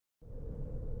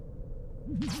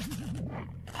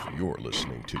You're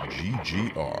listening to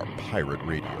GGR Pirate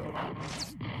Radio.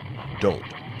 Don't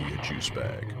be a juice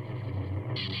bag.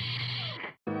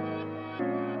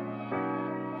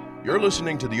 You're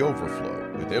listening to The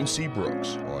Overflow with MC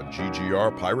Brooks on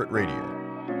GGR Pirate Radio.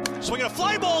 Swinging a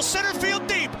fly ball, center field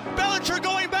deep. Bellinger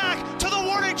going back to the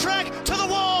warning track, to the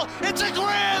wall. It's a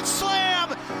grand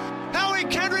slam. Howie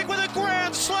Kendrick with a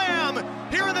grand slam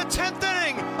here in the 10th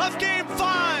inning of Game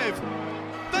 5.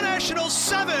 The Nationals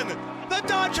 7, the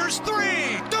Dodgers 3.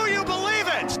 Do you believe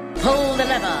it? Pull the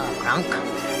lever, Bronk.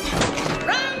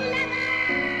 Roll lever!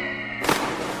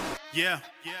 Yeah.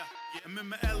 I'm in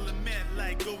my element,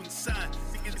 like go inside.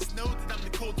 Thinking it's know that I'm the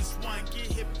coldest one. Get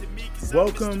hip to me.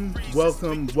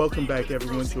 Welcome back,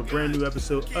 everyone, to a brand new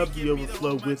episode of The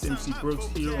Overflow with MC Brooks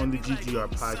here on the GGR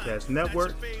Podcast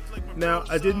Network. Now,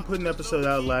 I didn't put an episode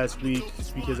out last week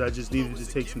because I just needed to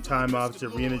take some time off to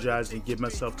re-energize and get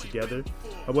myself together.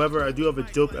 However, I do have a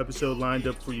dope episode lined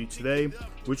up for you today.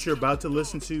 What you're about to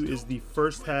listen to is the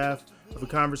first half of a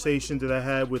conversation that I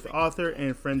had with author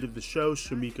and friend of the show,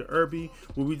 Shameka Erby,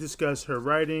 where we discuss her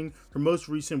writing, her most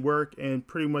recent work, and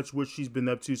pretty much what she's been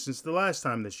up to since the last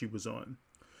time that she was on.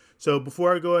 So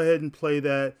before I go ahead and play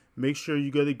that, make sure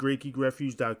you go to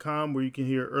greatgeekrefuge.com where you can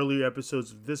hear earlier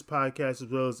episodes of this podcast as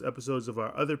well as episodes of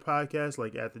our other podcasts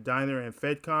like At the Diner and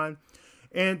FedCon.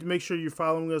 And make sure you're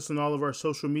following us on all of our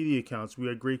social media accounts. We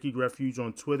are Great Geek Refuge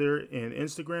on Twitter and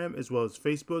Instagram as well as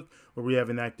Facebook, where we have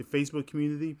an active Facebook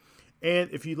community.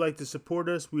 And if you'd like to support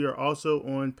us, we are also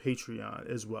on Patreon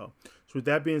as well. So with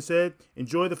that being said,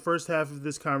 enjoy the first half of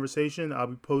this conversation. I'll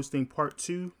be posting part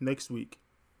 2 next week.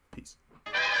 Peace.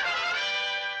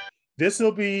 This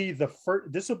will be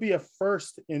a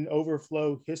first in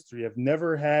Overflow history. I've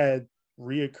never had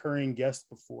reoccurring guests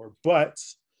before, but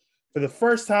for the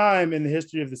first time in the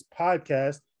history of this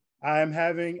podcast, I am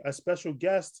having a special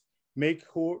guest make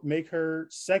her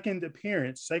second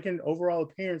overall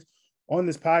appearance on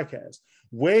this podcast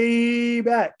way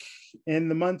back in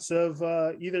the months of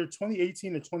either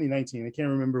 2018 or 2019. I can't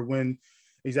remember when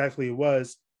exactly it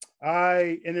was.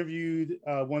 I interviewed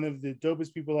one of the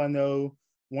dopest people I know,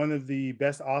 one of the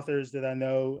best authors that I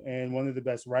know, and one of the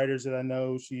best writers that I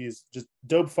know. She is just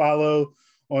dope follow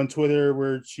on Twitter,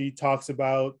 where she talks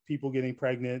about people getting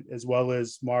pregnant as well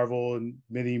as Marvel and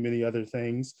many, many other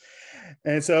things.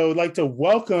 And so I'd like to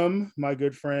welcome my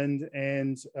good friend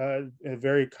and a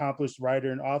very accomplished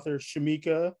writer and author,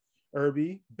 Shameka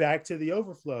Erby, back to The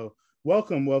Overflow.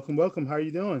 Welcome. How are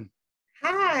you doing?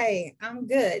 Hi, I'm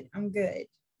good. All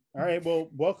right, well,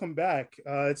 welcome back.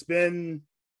 It's been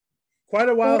quite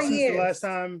a while since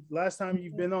the last time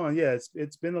you've been on. Yeah,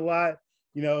 it's been a lot.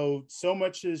 You know, so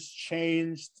much has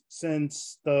changed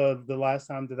since the last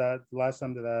time that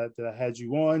I had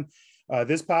you on.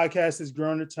 This podcast has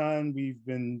grown a ton. We've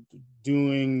been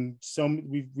doing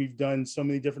we've done so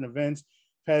many different events,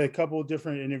 had a couple of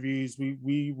different interviews.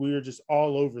 We're just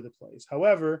all over the place.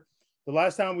 However, the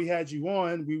last time we had you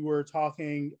on, we were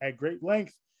talking at great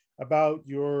length about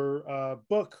your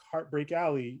book, Heartbreak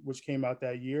Alley, which came out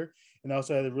that year, and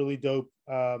also had a really dope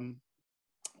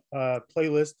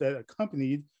playlist that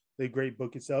accompanied the great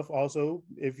book itself. Also,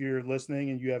 if you're listening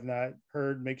and you have not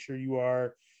heard, make sure you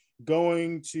are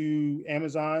going to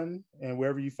Amazon and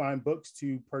wherever you find books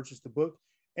to purchase the book,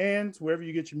 and wherever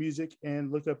you get your music,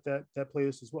 and look up that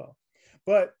playlist as well.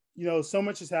 But you know, so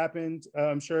much has happened.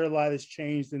 I'm sure a lot has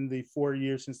changed in the 4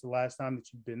 years since the last time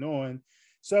that you've been on.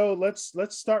 So let's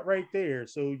start right there.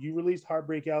 So you released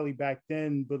Heartbreak Alley back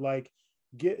then, but like,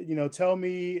 tell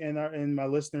me and my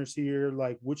listeners here,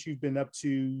 like, what you've been up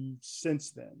to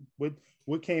since then.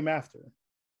 What came after?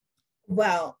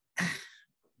 Well,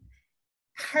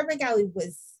 Heartbreak Alley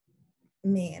was,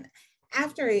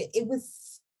 after it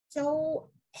was so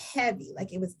heavy.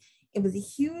 Like it was a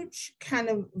huge kind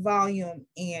of volume,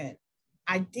 and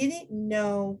I didn't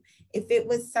know if it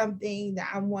was something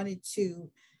that I wanted to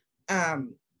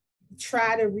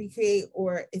try to recreate,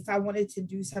 or if I wanted to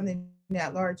do something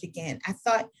that large again. I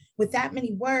thought with that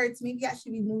many words, maybe I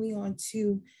should be moving on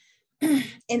to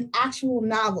an actual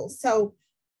novel. So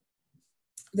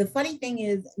the funny thing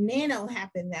is, Nano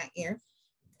happened that year,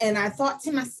 and I thought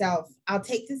to myself, I'll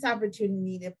take this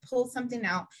opportunity to pull something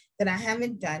out that I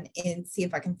haven't done and see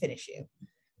if I can finish it,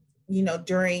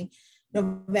 during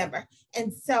November.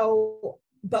 And so,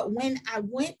 but when I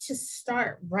went to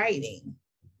start writing,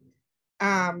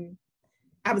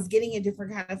 I was getting a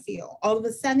different kind of feel. All of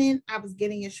a sudden, I was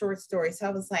getting a short story. So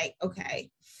I was like, okay.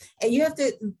 And you have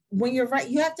to, when you're right,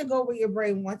 you have to go where your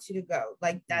brain wants you to go.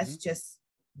 Like, that's just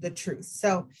the truth.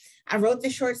 So I wrote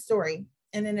the short story,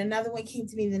 And then another one came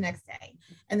to me the next day.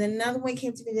 And then another one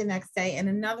came to me the next day. And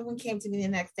another one came to me the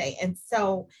next day. And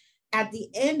so at the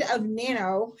end of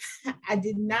Nano, I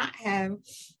did not have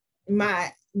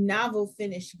my novel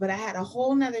finished, but I had a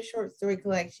whole nother short story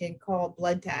collection called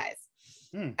Blood Ties.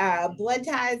 Blood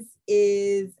Ties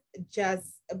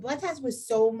was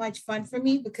so much fun for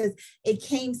me because it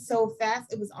came so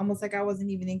fast. It was almost like I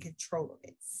wasn't even in control of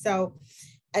it. So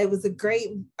it was a great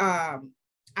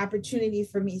opportunity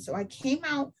for me. So I came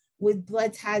out with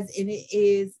Blood Ties, and it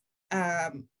is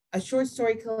a short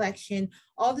story collection.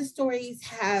 All the stories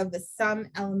have some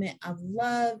element of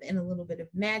love and a little bit of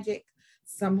magic,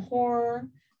 some horror.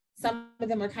 Some of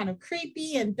them are kind of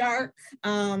creepy and dark.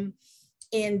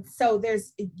 And so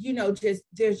there's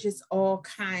just all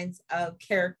kinds of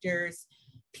characters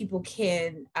people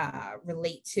can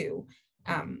relate to.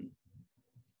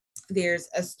 There's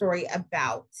a story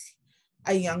about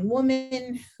a young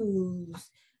woman who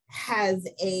has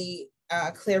a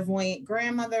clairvoyant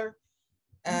grandmother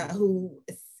who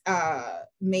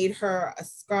made her a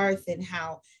scarf, and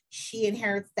how she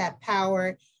inherits that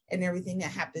power and everything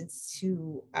that happens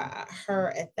to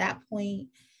her at that point.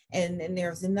 And then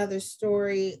there's another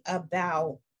story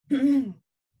about two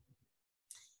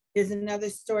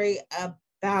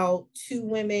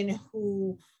women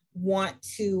who want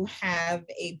to have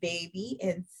a baby,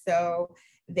 and so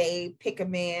they pick a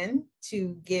man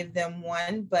to give them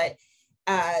one, but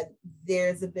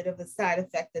there's a bit of a side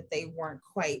effect that they weren't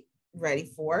quite ready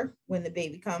for when the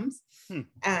baby comes.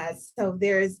 So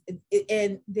there's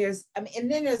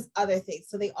other things.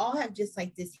 So they all have just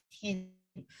like this hint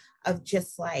of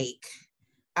just like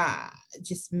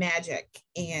just magic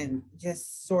and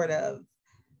just sort of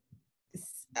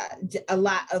a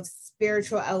lot of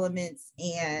spiritual elements,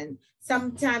 and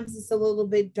sometimes it's a little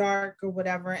bit dark or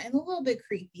whatever and a little bit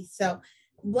creepy. So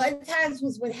Blood Ties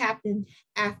was what happened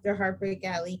after Heartbreak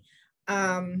Alley.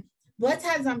 Blood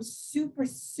Ties I'm super,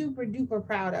 super duper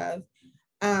proud of,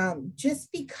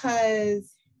 just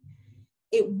because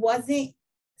it wasn't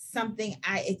something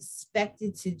I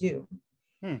expected to do.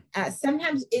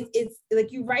 Sometimes it's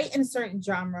like you write in a certain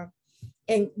genre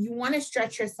and you want to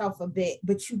stretch yourself a bit,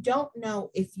 but you don't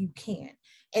know if you can.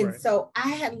 And right. So I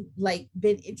had like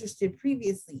been interested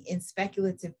previously in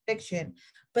speculative fiction,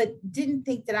 but didn't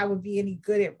think that I would be any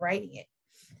good at writing it.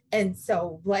 And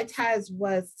so Blood Ties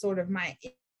was sort of my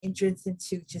entrance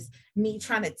into just me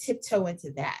trying to tiptoe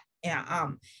into that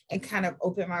and kind of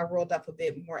open my world up a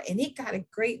bit more. And it got a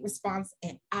great response,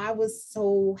 and I was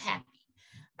so happy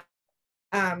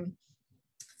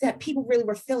that people really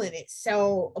were feeling it.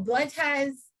 So Blood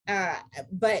Ties,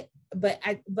 but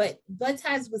Blood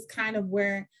Ties was kind of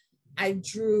where I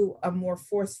drew a more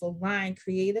forceful line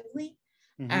creatively,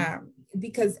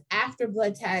 because after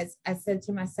Blood Ties, I said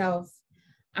to myself,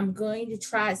 I'm going to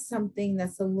try something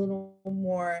that's a little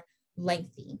more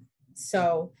lengthy.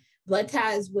 So Blood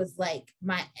Ties was like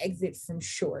my exit from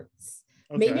shorts.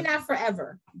 Okay. Maybe not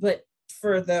forever, but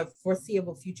for the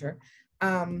foreseeable future.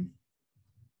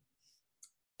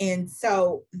 And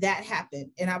so that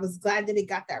happened. And I was glad that it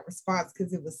got that response,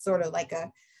 because it was sort of like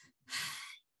that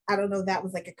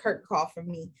was like a curtain call for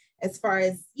me as far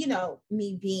as,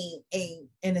 me being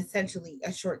an essentially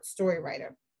a short story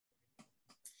writer.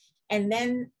 And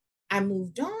then I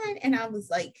moved on and I was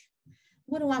like,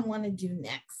 what do I want to do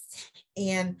next?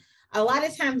 And a lot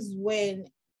of times when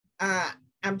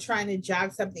I'm trying to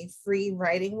jog something free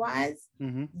writing wise,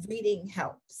 reading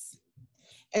helps.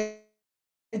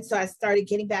 And so I started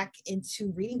getting back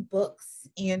into reading books,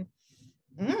 and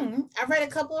I read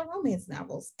a couple of romance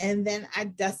novels, and then I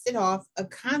dusted off a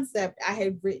concept I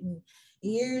had written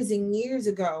years and years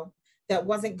ago that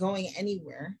wasn't going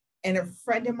anywhere. And a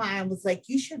friend of mine was like,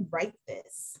 you should write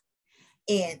this.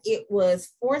 And it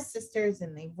was 4 sisters,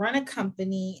 and they run a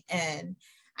company, and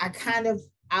I kind of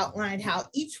outlined how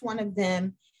each one of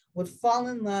them would fall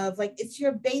in love. Like, it's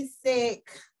your basic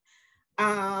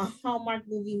Hallmark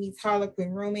movie meets Harlequin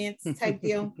romance type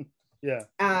deal. Yeah.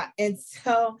 And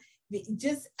so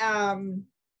just and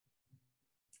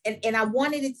I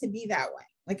wanted it to be that way.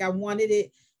 Like, I wanted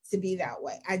it to be that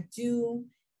way. I do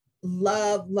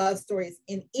love stories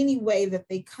in any way that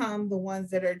they come, the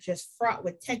ones that are just fraught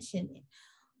with tension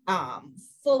and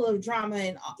full of drama,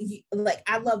 and like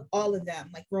I love all of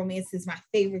them. Like, romance is my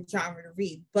favorite genre to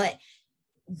read, but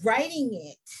writing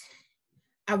it,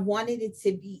 I wanted it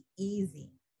to be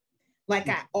easy. Like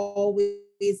I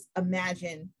always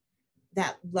imagined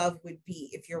that love would be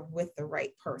if you're with the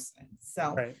right person.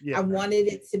 So right, yeah, I wanted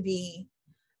it to be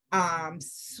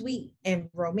sweet and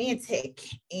romantic,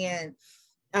 and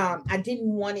I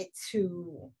didn't want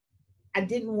to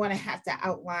have to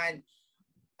outline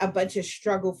a bunch of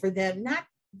struggle for them. Not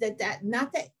that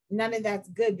none of that's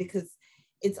good, because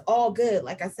it's all good.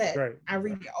 Like I said, right. I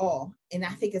read it all and I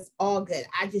think it's all good.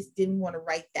 I just didn't want to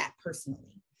write that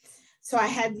personally. So I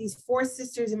had these 4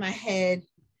 sisters in my head,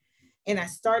 and I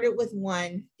started with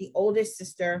one, the oldest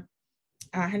sister.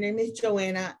 Her name is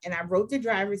Joanna, and I wrote the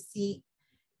driver's seat,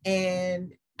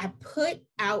 and I put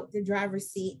out the driver's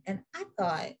seat, and I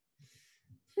thought,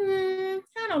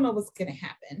 I don't know what's going to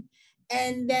happen.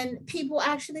 And then people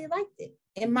actually liked it.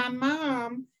 And my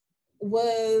mom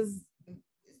was,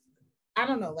 I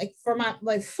don't know, for my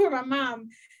mom,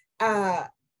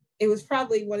 it was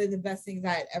probably one of the best things I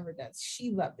had ever done.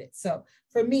 She loved it. So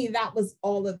for me, that was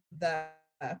all of the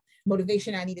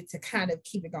motivation I needed to kind of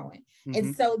keep it going. Mm-hmm.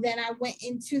 And so then I went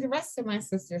into the rest of my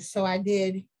sisters. So I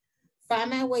did Find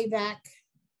My Way Back.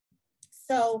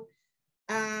 So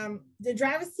the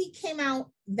driver's seat came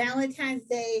out Valentine's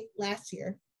Day last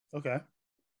year. Okay.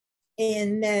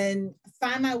 And then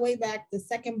Find My Way Back, the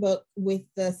second book with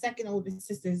the second oldest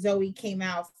sister, Zoe, came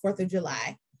out 4th of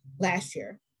July last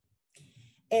year.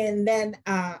 And then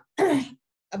a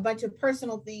bunch of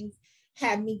personal things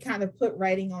had me kind of put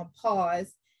writing on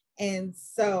pause. And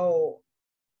so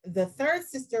the third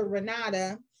sister,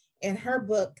 Renata, and her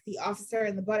book, The Officer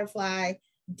and the Butterfly,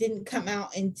 didn't come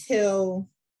out until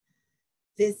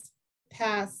this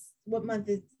past, what month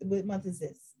is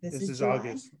this? This is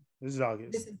August. This is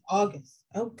August.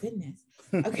 Oh, goodness.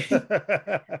 Okay.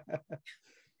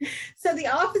 So The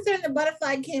Officer and the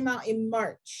Butterfly came out in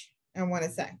March, I want to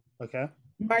say. Okay.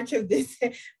 March of this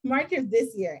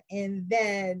year. And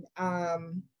then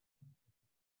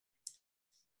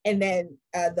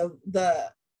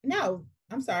no,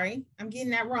 I'm sorry, I'm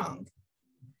getting that wrong.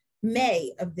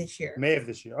 May of this year.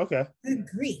 Okay. Good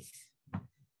grief.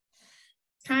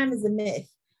 Time is a myth.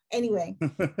 Anyway.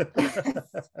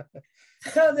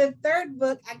 So the third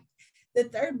book,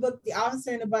 The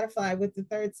Officer and the Butterfly, with the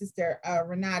third sister,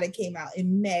 Renata, came out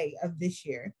in May of this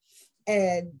year.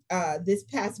 And this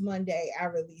past Monday, I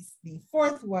released the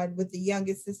fourth one with the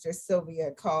youngest sister,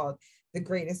 Sylvia, called The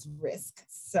Greatest Risk.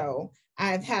 So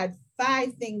I've had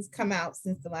 5 things come out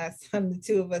since the last time the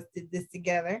two of us did this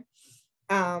together.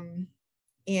 And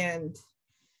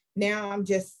now I'm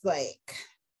just like,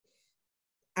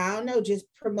 I don't know,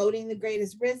 just promoting The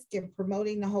Greatest Risk and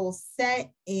promoting the whole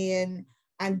set. And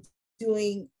I'm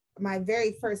doing my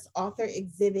very first author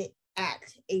exhibit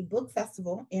at a book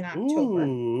festival in October.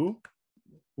 Ooh.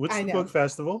 What's the book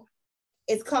festival?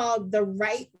 It's called the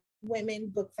Right Women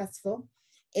Book Festival,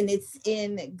 and it's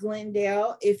in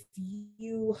Glendale. If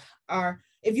you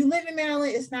live in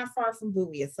Maryland, it's not far from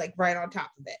Bowie. It's like right on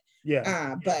top of it.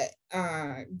 Yeah. But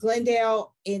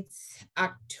Glendale, it's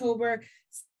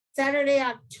Saturday,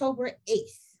 October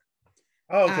 8th.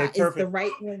 Oh, okay, perfect. It's the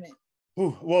Right Women.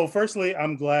 Ooh, well, firstly,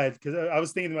 I'm glad, because I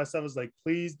was thinking to myself, I was like,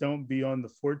 please don't be on the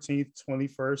 14th,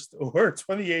 21st, or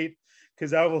 28th,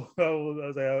 because I will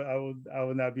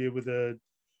not be able to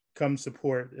come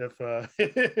support if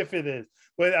if it is.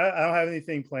 But I don't have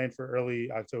anything planned for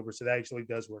early October, so that actually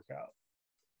does work out.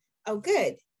 Oh,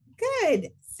 good.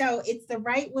 So it's the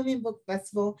Right Women Book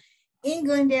Festival in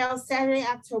Glendale, Saturday,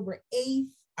 October 8th.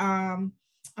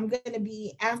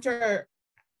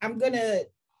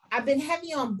 I've been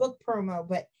heavy on book promo,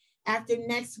 but after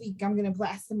next week, I'm going to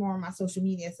blast some more on my social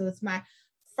media. So it's my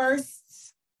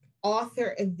first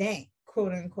author event,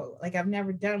 quote unquote. Like, I've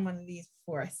never done one of these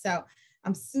before. So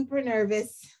I'm super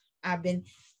nervous. I've been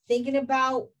thinking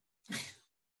about,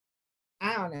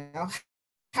 I don't know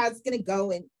how it's going to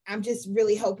go. And I'm just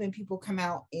really hoping people come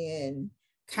out and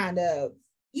kind of,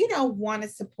 want to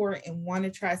support and want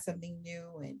to try something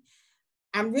new. And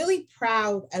I'm really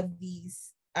proud of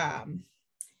these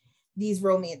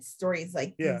romance stories,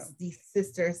 like these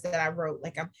sisters that I wrote.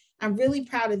 Like, I'm really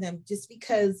proud of them, just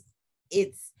because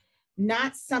it's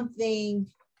not something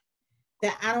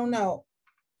that, I don't know,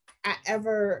 I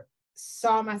ever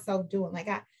saw myself doing. Like,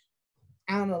 I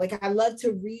don't know, like, I love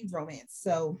to read romance.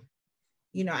 So,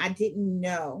 I didn't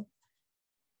know.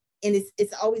 And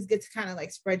it's always good to kind of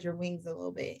like spread your wings a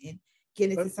little bit and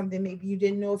get into something maybe you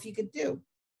didn't know if you could do.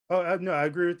 Oh, no, I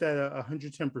agree with that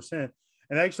 110%.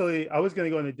 And actually, I was going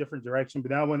to go in a different direction, but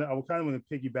now I kind of want to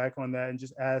piggyback on that and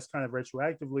just ask kind of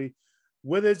retroactively,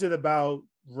 what is it about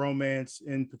romance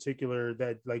in particular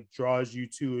that like draws you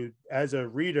to it as a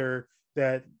reader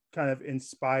that kind of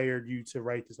inspired you to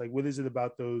write this? Like, what is it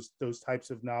about those types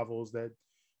of novels that,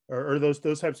 or those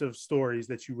types of stories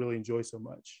that you really enjoy so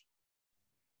much?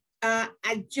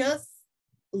 I just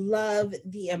love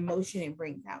the emotion it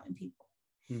brings out in people.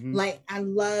 Mm-hmm. Like, I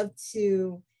love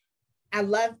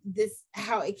this,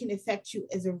 how it can affect you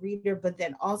as a reader, but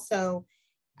then also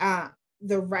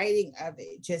the writing of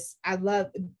it. Just, I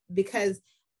love, because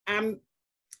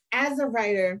as a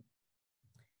writer,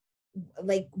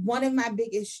 like one of my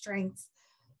biggest strengths,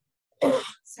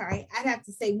 sorry, I'd have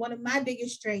to say one of my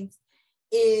biggest strengths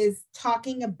is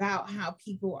talking about how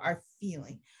people are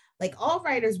feeling. Like all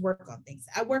writers work on things.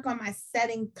 I work on my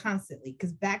setting constantly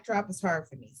because backdrop is hard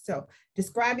for me. So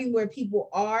describing where people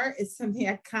are is something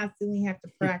I constantly have to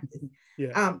practice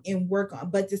and work on.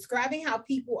 But describing how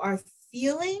people are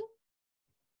feeling,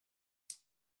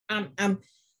 I'm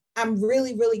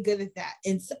really, really good at that.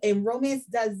 And romance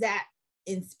does that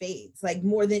in spades, like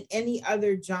more than any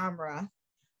other genre.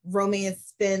 Romance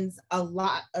spends a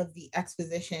lot of the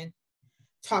exposition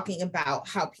talking about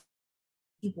how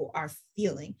people are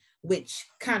feeling, which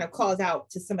kind of calls out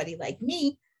to somebody like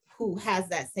me who has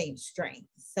that same strength.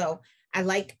 So I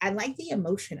like the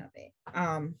emotion of it.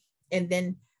 And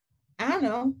then I don't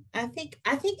know. I think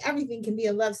everything can be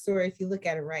a love story if you look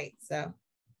at it right. So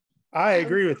I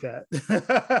agree with that.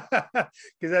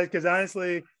 Because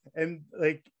honestly, and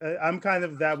like I'm kind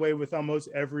of that way with almost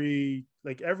every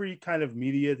kind of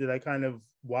media that I kind of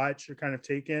watch or kind of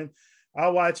take in.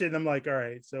 I'll watch it and I'm like, all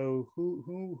right, so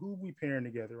who we pairing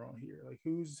together on here? Like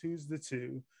who's the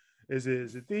two? Is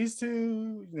it these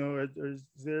two? You know, or is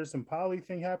there some poly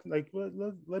thing happening? Like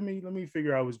let me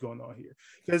figure out what's going on here.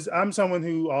 Because I'm someone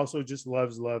who also just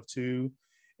loves love too.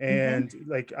 And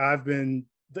like I've been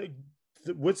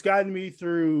what's gotten me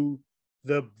through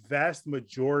the vast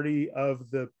majority of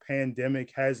the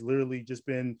pandemic has literally just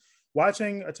been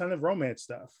watching a ton of romance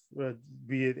stuff,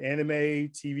 be it anime,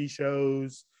 TV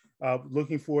shows,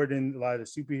 looking forward in a lot of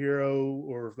the superhero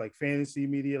or like fantasy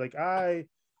media. Like I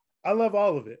love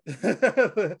all of it.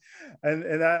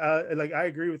 and I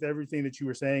agree with everything that you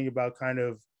were saying about kind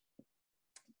of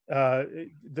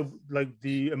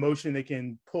the emotion they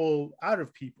can pull out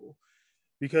of people,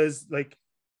 because like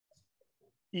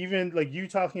even like you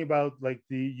talking about like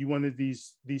you wanted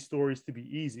these stories to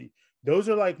be easy. Those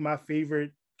are like my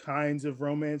favorite kinds of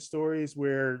romance stories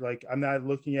where like I'm not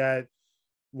looking at,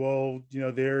 well, you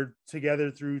know, they're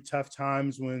together through tough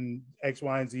times when X,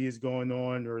 Y, and Z is going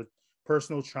on, or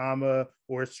personal trauma,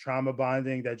 or it's trauma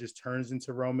bonding that just turns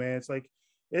into romance. Like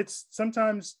it's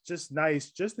sometimes just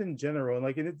nice, just in general. And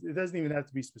like it doesn't even have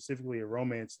to be specifically a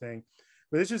romance thing,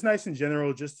 but it's just nice in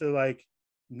general just to like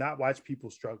not watch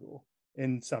people struggle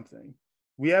in something.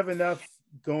 We have enough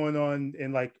going on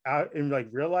in like out in like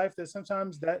real life that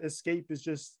sometimes that escape is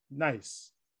just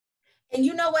nice. And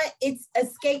you know what? It's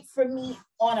escape for me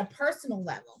on a personal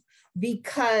level,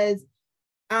 because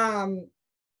I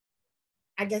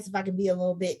guess if I could be a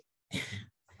little bit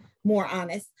more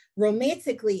honest,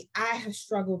 romantically, I have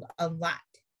struggled a lot.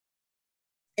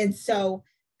 And so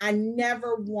I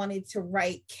never wanted to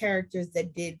write characters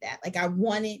that did that. Like I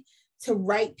wanted to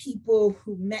write people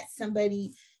who met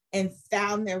somebody and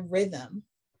found their rhythm,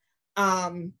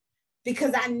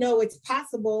 because I know it's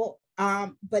possible,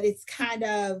 but it's kind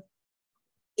of,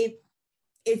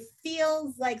 it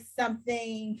feels like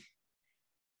something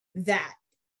that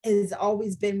has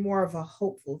always been more of a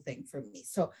hopeful thing for me.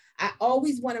 So I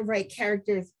always want to write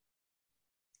characters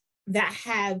that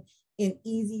have an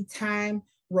easy time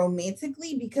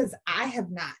romantically, because I have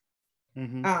not,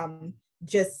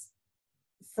 just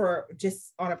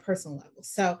on a personal level.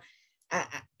 So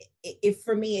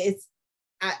for me, it's,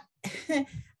 I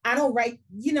don't write,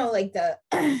 you know, like the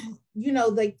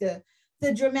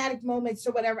dramatic moments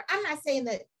or whatever. I'm not saying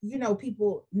that, you know,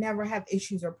 people never have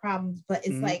issues or problems, but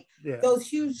it's like those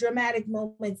huge dramatic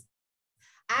moments,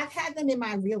 I've had them in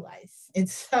my real life. And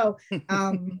so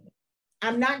I'm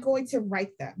not going to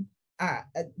write them.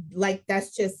 Like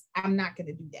that's just, I'm not going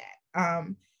to do that.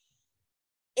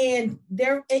 And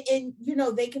you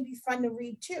know, they can be fun to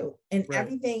read too. And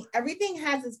everything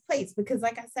has its place, because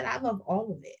like I said, I love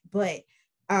all of it, but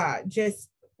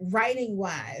just writing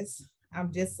wise,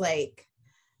 I'm just like,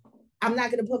 I'm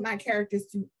not going to put my characters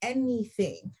through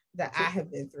anything that I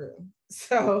have been through.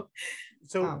 So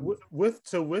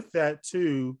with that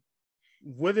too,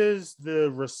 what has the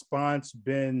response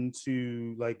been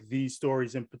to like these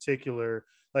stories in particular?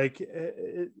 Like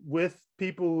with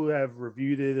people who have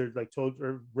reviewed it or like told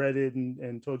or read it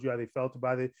and told you how they felt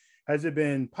about it, has it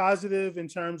been positive in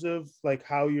terms of like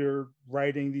how you're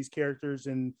writing these characters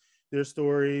and their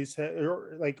stories, have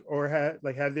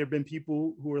there been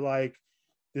people who are like,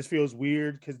 this feels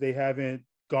weird because they haven't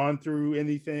gone through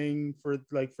anything for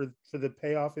the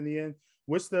payoff in the end?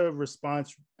 What's the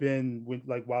response been when,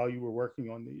 like, while you were working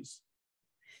on these?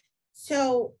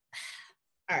 So,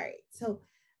 all right. So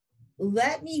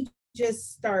let me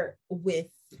just start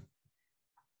with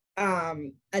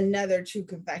another true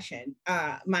confession.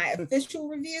 My official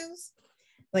reviews,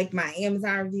 like my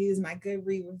Amazon reviews, my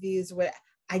Goodreads reviews, what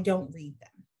I don't read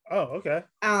them. Oh, okay.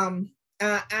 I'm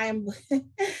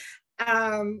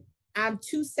I'm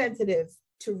too sensitive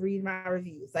to read my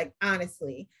reviews. Like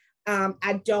honestly,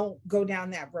 I don't go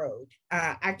down that road.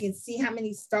 I can see how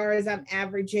many stars I'm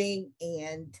averaging,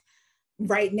 and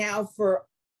right now for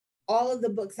all of the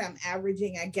books I'm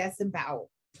averaging, I guess about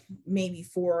maybe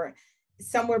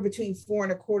somewhere between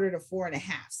 4.25 to 4.5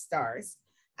 stars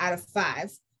out of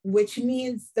 5, which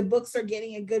means the books are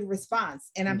getting a good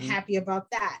response, and I'm happy about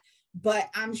that. But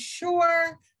I'm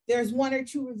sure there's 1 or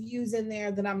 2 reviews in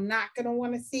there that I'm not going to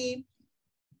want to see.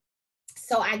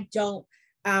 So I don't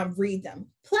read them.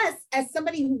 Plus, as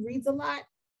somebody who reads a lot,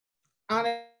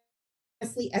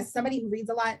 honestly,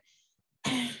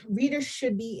 readers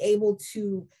should be able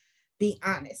to be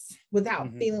honest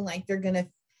without feeling like they're going to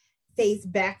face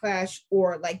backlash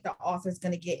or like the author's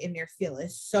going to get in their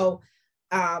feelings. So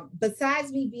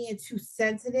besides me being too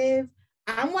sensitive,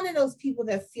 I'm one of those people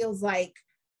that feels like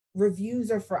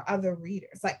reviews are for other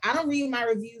readers. Like I don't read my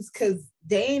reviews because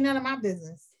they ain't none of my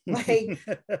business. Like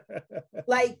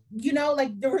you know,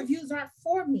 like the reviews aren't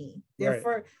for me. They're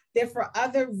for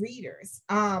other readers.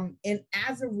 And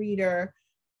as a reader,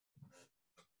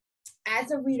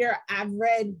 I've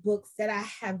read books that I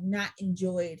have not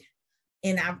enjoyed,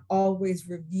 and I've always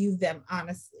reviewed them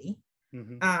honestly.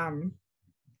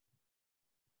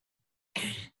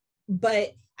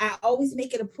 But I always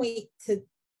make it a point to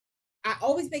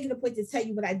tell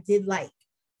you what I did like.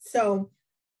 So,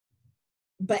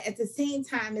 but at the same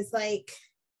time, it's like,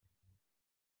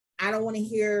 I don't want to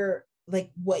hear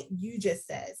like what you just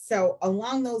said. So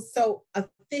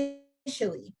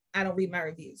officially, I don't read my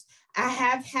reviews. I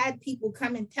have had people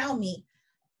come and tell me.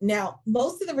 Now,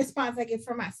 most of the response I get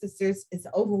from my sisters is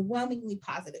overwhelmingly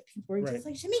positive. People are just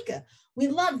like, Shameka, we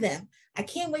love them. I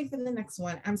can't wait for the next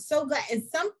one. I'm so glad. And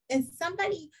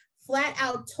somebody flat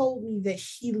out told me that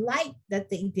she liked that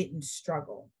they didn't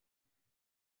struggle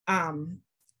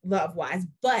love-wise.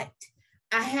 But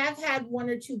I have had 1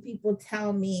 or 2 people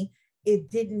tell me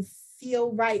it didn't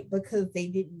feel right because they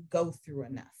didn't go through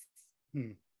enough.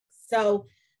 So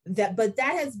that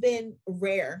has been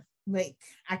rare. Like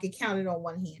I could count it on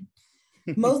one hand.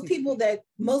 Most people that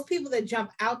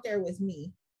jump out there with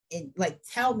me and like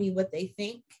tell me what they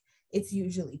think, it's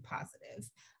usually positive.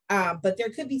 But there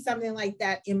could be something like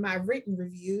that in my written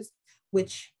reviews,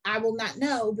 which I will not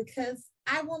know because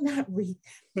I will not read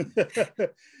them.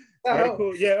 Very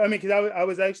cool. Yeah, I mean, because I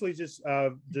was actually just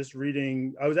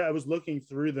reading. I was looking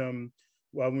through them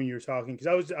when you were talking,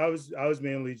 because I was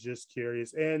mainly just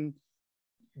curious, and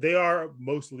they are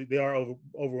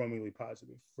overwhelmingly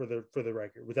positive for the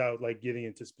record, without like getting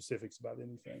into specifics about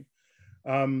anything.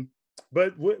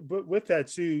 But with that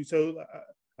too, so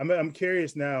I'm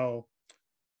curious now.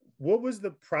 What was the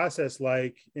process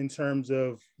like in terms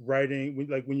of writing,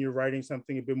 like when you're writing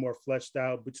something a bit more fleshed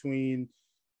out, between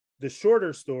the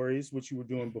shorter stories, which you were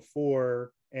doing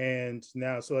before, and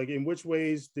now? So like, in which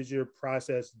ways did your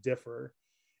process differ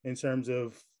in terms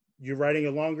of you're writing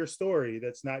a longer story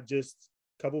that's not just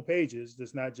a couple pages,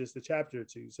 that's not just a chapter or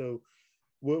 2? So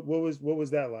what was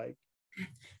that like?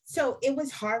 So it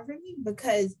was hard for me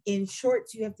because in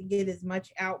shorts, you have to get as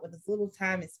much out with as little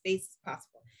time and space as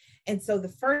possible. And so the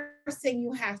first thing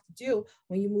you have to do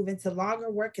when you move into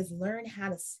longer work is learn how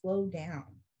to slow down.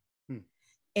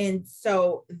 And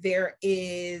so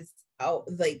so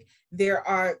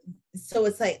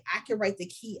it's like I can write the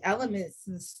key elements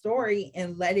to the story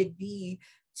and let it be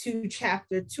 2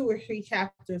 or 3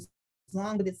 chapters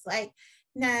long, but it's like,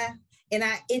 nah.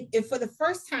 And for the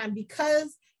first time,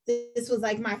 because this was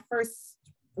like my first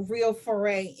real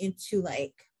foray into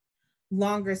like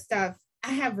longer stuff.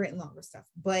 I have written longer stuff,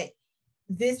 but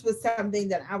this was something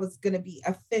that I was going to be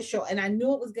official, and I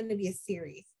knew it was going to be a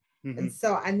series. And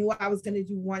so I knew I was going to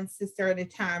do one sister at a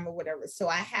time or whatever. So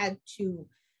I had to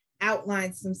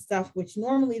outline some stuff, which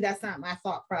normally that's not my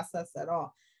thought process at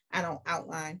all. I don't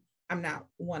outline. I'm not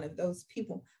one of those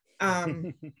people.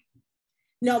 No,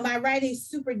 my writing is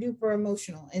super duper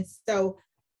emotional. And so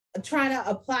trying to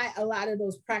apply a lot of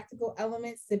those practical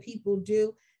elements that people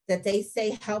do that they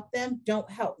say help them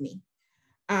don't help me.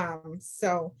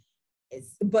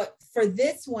 But for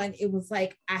this one, it was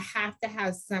like, I have to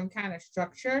have some kind of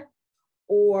structure,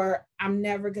 or I'm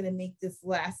never going to make this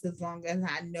last as long as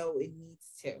I know it needs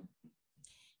to.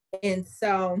 And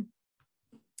so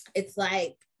it's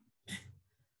like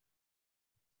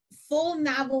full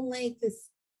novel length is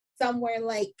somewhere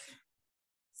like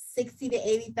 60 to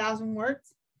 80,000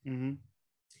 words.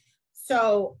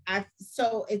 So I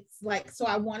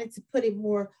wanted to put it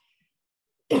more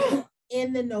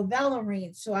in the novella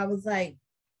range. So I was like,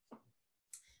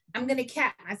 I'm going to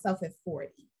cap myself at 40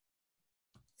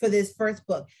 for this first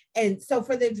book. And so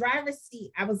for the driver's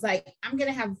seat, I was like, I'm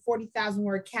going to have a 40,000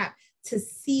 word cap to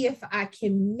see if I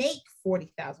can make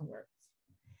 40,000 words.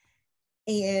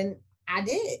 And I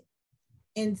did.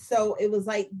 And so it was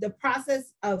like the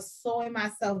process of slowing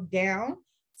myself down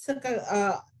took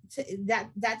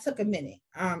that took a minute.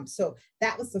 So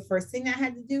that was the first thing I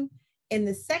had to do. And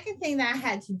the second thing that I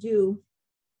had to do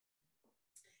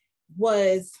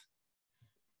was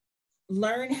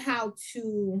learn how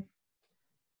to,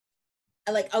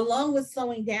 like, along with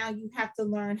slowing down, you have to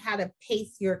learn how to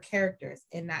pace your characters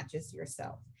and not just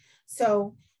yourself.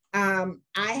 So I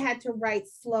had to write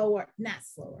not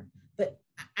slower, but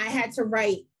I had to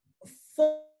write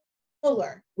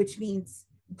fuller, which means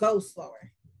go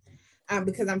slower.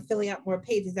 Because I'm filling up more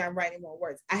pages, I'm writing more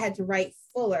words. I had to write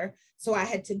fuller, so I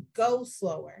had to go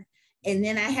slower. And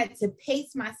then I had to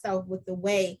pace myself with the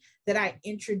way that I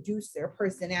introduce their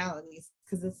personalities.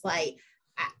 Because it's like,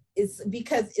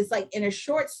 it's like in a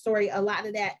short story, a lot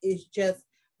of that is just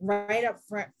right up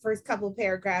front, first couple of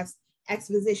paragraphs,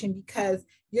 exposition, because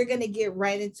you're going to get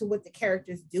right into what the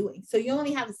character's doing. So you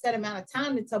only have a set amount of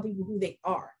time to tell people who they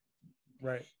are.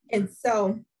 Right. And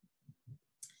so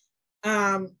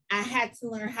I had to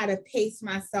learn how to pace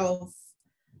myself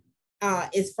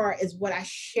as far as what I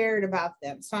shared about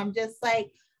them. So I'm just like,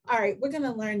 all right, we're going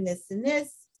to learn this and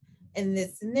this and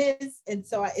this and this. And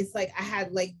so it's like I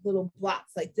had like little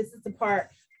blocks, like this is the part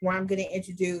where I'm going to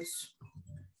introduce,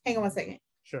 hang on one second.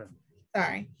 Sure.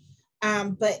 Sorry.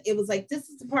 But it was like, this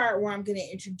is the part where I'm going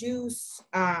to introduce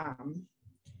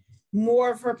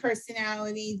more of her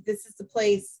personality. This is the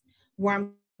place where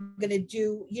I'm going to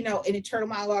do, an internal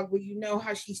monologue where you know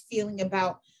how she's feeling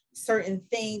about certain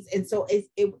things. And so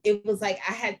it was like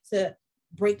I had to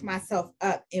break myself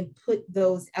up and put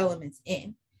those elements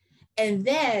in. And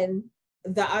then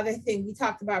the other thing we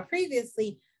talked about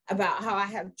previously about how I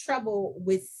have trouble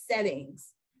with settings.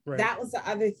 Right. That was the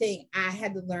other thing I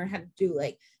had to learn how to do.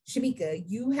 Like, Shameka,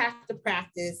 you have to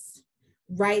practice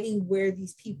writing where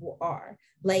these people are,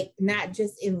 like not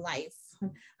just in life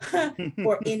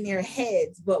or in their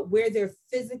heads, but where they're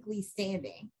physically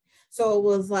standing. So it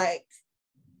was like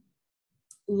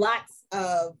lots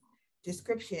of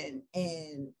description,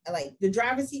 and like the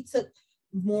driver's seat took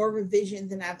more revision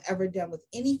than I've ever done with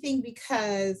anything,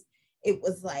 because it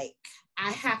was like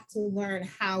I have to learn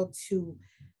how to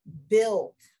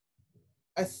build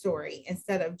a story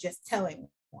instead of just telling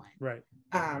one. Right.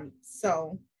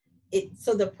 So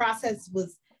the process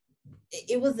was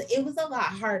it was a lot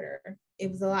harder. It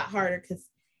was a lot harder because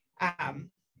I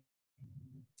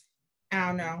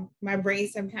don't know, my brain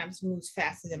sometimes moves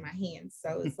faster than my hands.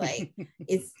 So it's like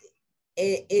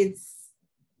it's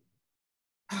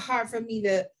hard for me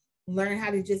to learn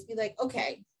how to just be like,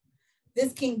 okay,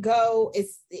 this can go.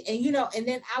 And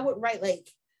then I would write like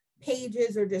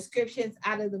pages or descriptions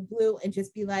out of the blue and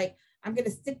just be like, I'm going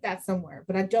to stick that somewhere,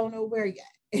 but I don't know where yet.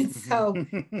 And so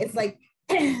it's like,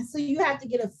 so you have to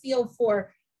get a feel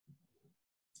for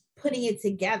putting it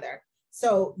together.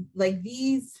 So like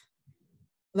these,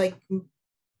 like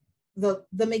the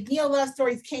McNeal Love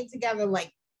Stories came together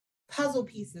like puzzle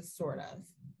pieces, sort of.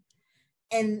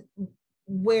 And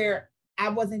where I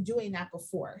wasn't doing that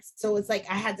before. So it's like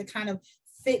I had to kind of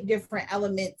fit different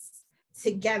elements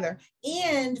together.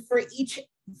 And for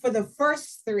the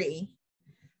first three,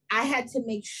 I had to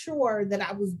make sure that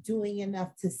I was doing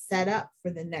enough to set up for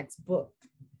the next book.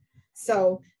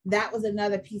 So that was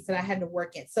another piece that I had to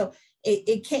work in. So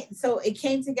it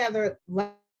came together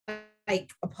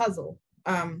like a puzzle,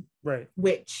 right?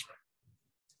 Which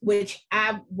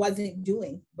I wasn't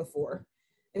doing before.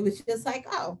 It was just like,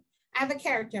 oh, I have a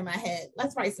character in my head.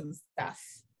 Let's write some stuff.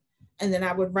 And then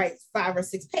I would write 5 or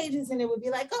 6 pages and it would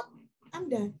be like, oh, I'm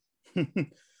done.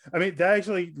 I mean, that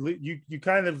actually, you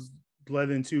kind of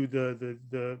led into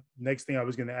the next thing I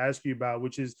was going to ask you about,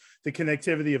 which is the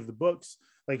connectivity of the books.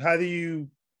 Like, how do you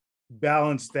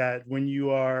balance that when you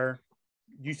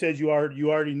said you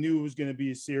already knew it was going to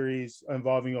be a series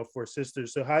involving all 4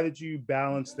 sisters. So how did you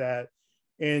balance that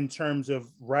in terms of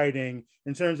writing,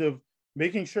 in terms of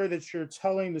making sure that you're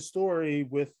telling the story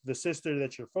with the sister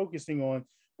that you're focusing on,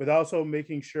 but also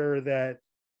making sure that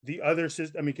the other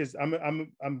sister, I mean, because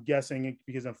I'm guessing,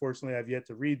 because unfortunately I've yet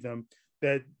to read them,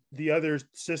 that the other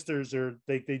sisters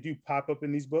they do pop up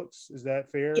in these books. Is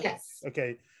that fair? Yes.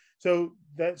 Okay. So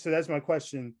that's my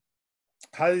question.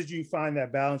 How did you find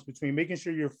that balance between making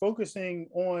sure you're focusing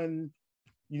on,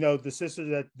 the sisters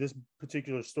that this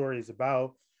particular story is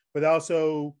about, but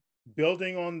also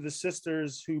building on the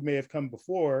sisters who may have come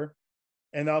before,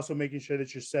 and also making sure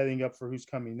that you're setting up for who's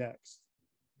coming next?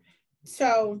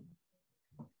 So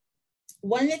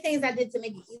one of the things I did to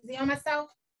make it easy on myself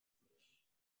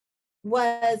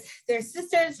was they're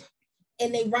sisters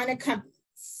and they run a company.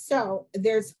 So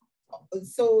there's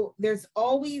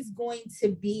always going to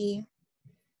be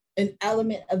an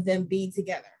element of them being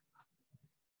together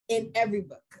in every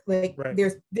book. Like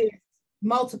there's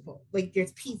multiple, like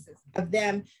there's pieces of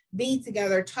them being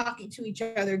together, talking to each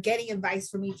other, getting advice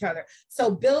from each other.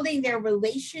 So building their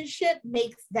relationship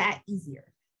makes that easier.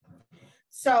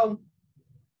 So,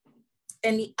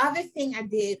 and the other thing I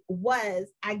did was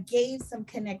I gave some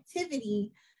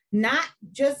connectivity, not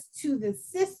just to the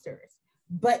sisters,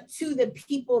 but to the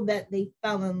people that they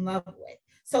fell in love with.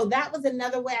 So that was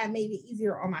another way I made it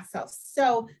easier on myself.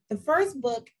 So the first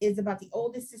book is about the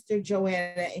oldest sister,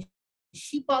 Joanna, and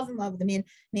she falls in love with a man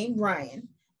named Ryan.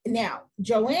 Now,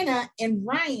 Joanna and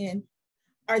Ryan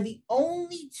are the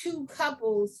only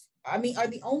couple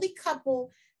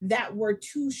that were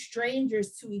two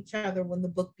strangers to each other when the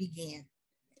book began.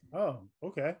 Oh,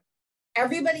 okay.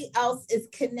 Everybody else is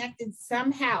connected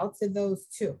somehow to those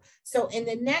two. So in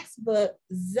the next book,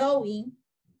 Zoe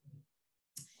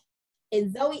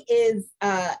is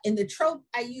in the trope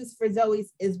I use for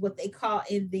Zoe's is what they call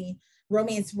in the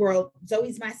romance world,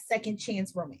 Zoe's my second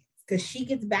chance romance, because she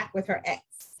gets back with her ex.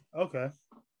 Okay.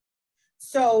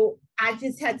 So I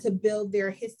just had to build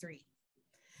their history.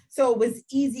 So it was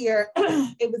easier.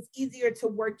 It was easier to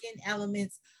work in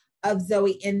elements of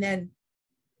Zoe. And then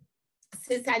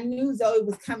since I knew Zoe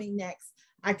was coming next,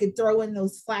 I could throw in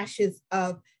those flashes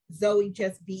of Zoe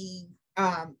just being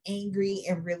angry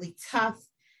and really tough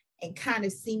and kind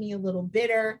of seeming a little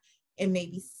bitter and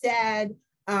maybe sad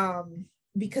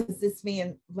because this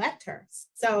man left her.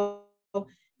 So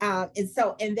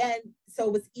it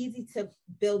was easy to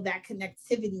build that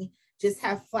connectivity, just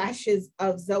have flashes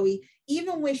of Zoe,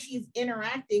 even when she's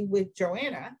interacting with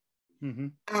Joanna,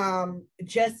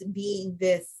 just being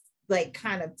this like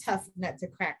kind of tough nut to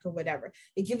crack or whatever.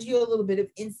 It gives you a little bit of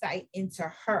insight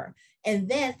into her. And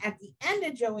then at the end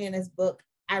of Joanna's book,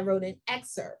 I wrote an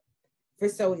excerpt for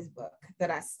Zoe's book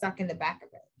that I stuck in the back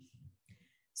of it.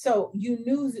 So you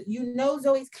know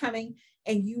Zoe's coming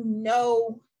and you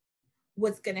know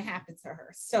what's going to happen to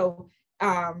her. So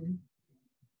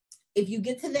if you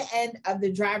get to the end of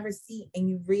the driver's seat and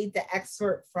you read the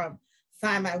excerpt from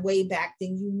Find My Way Back,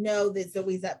 then you know that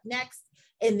Zoe's up next.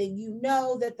 And then you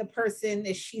know that the person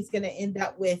that she's going to end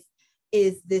up with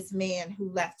is this man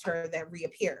who left her that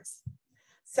reappears.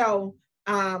 So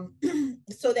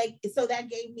so that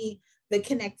gave me the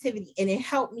connectivity, and it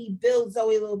helped me build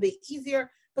Zoe a little bit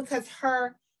easier because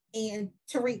her and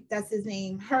Tariq, that's his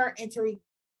name, her and Tariq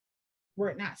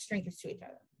were not strangers to each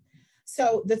other.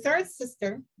 So the third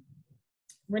sister,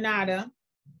 Renata,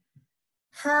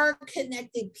 her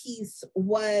connected piece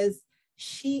was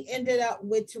she ended up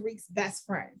with Tariq's best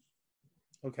friend.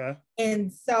 Okay.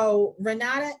 And so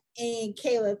Renata and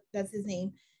Caleb, that's his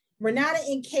name, Renata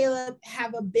and Caleb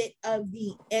have a bit of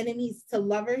the enemies to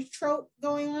lovers trope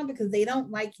going on because they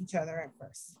don't like each other at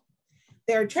first.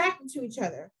 They're attracted to each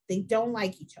other. They don't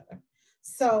like each other.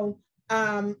 So,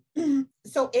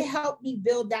 so it helped me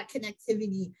build that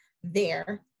connectivity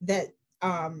there.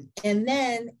 And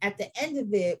then at the end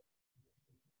of it,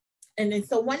 and then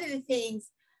so one of the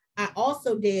things I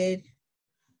also did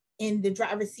in the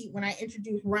driver's seat when I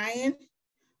introduced Ryan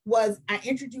was I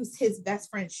introduced his best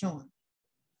friend, Sean.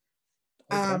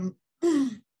 Okay.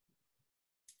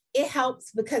 It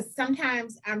helps because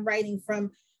sometimes I'm writing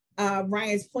from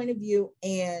Ryan's point of view,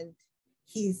 and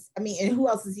and who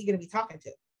else is he going to be talking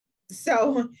to?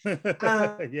 So,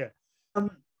 yeah.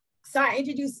 So I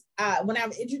introduced, when I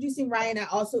was introducing Ryan, I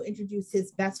also introduced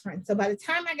his best friend. So by the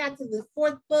time I got to the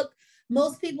fourth book,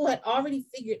 most people had already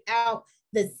figured out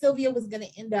that Sylvia was going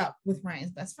to end up with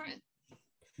Ryan's best friend,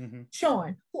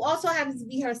 Sean, who also happens to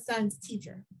be her son's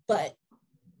teacher. But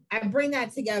I bring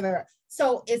that together.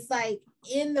 So it's like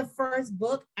in the first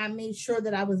book, I made sure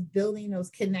that I was building those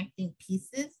connecting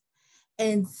pieces.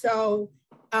 And so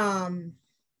I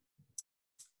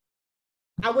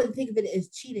wouldn't think of it as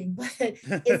cheating, but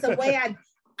it's a way I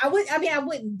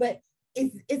wouldn't, but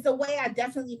it's a way I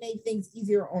definitely made things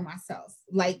easier on myself.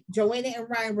 Like Joanna and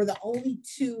Ryan were the only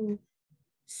two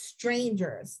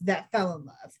strangers that fell in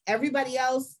love. Everybody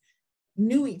else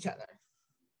knew each other.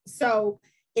 So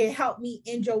it helped me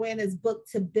in Joanna's book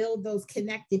to build those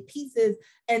connected pieces,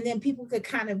 and then people could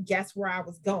kind of guess where I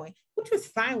was going, which was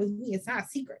fine with me. It's not a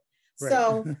secret. Right.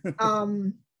 So,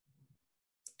 and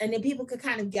then people could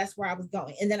kind of guess where I was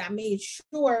going. And then I made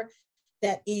sure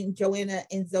that in Joanna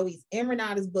and Zoe's and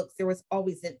Renata's books, there was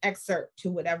always an excerpt to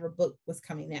whatever book was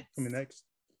coming next.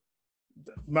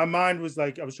 My mind was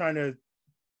like, I was trying to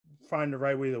find the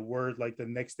right way to word like the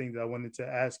next thing that I wanted to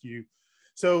ask you.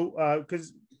 So,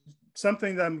 because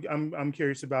something that I'm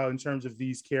curious about in terms of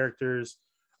these characters,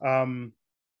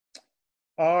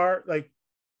 are like,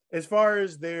 as far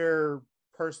as their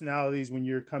personalities when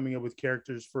you're coming up with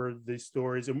characters for these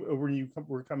stories, and when you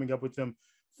were coming up with them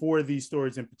for these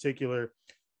stories in particular,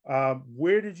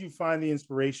 where did you find the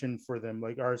inspiration for them?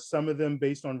 Like, are some of them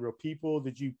based on real people?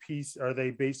 Are they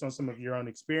based on some of your own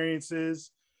experiences?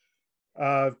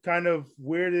 Kind of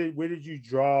where did you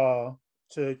draw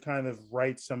to kind of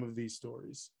write some of these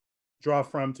stories? Draw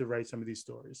from to write some of these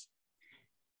stories?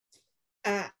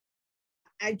 I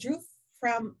drew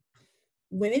from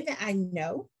women that I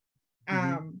know.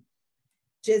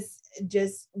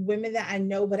 Just women that I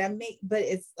know, but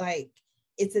it's like,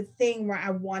 it's a thing where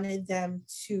I wanted them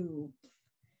to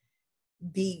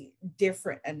be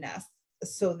different enough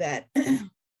so that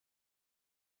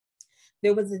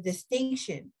there was a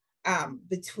distinction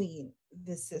between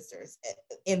the sisters,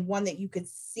 and one that you could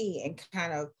see and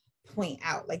kind of point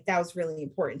out. Like, that was really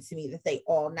important to me, that they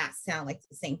all not sound like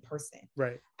the same person.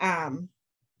 Right.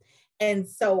 And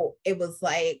so it was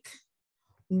like,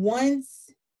 once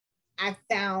I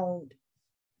found,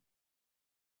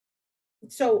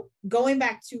 so going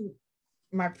back to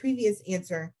my previous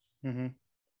answer,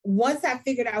 once I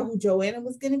figured out who Joanna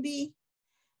was going to be,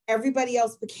 everybody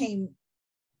else became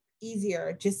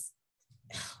easier.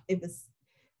 It was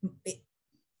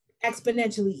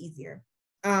exponentially easier.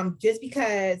 Just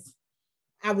because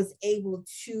I was able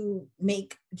to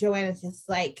make Joanna just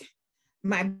like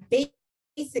my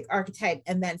basic archetype.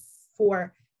 And then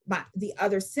for the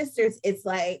other sisters, it's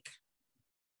like,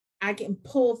 I can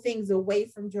pull things away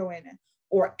from Joanna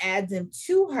or add them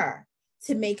to her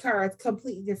to make her a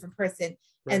completely different person.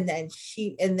 Right. And then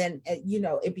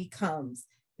it becomes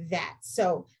that.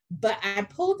 So, but I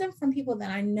pulled them from people that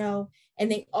I know,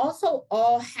 and they also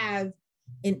all have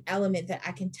an element that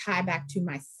I can tie back to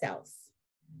myself,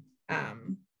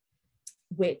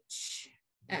 which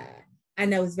I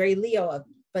know is very Leo of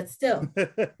me, but still,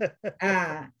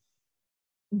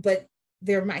 but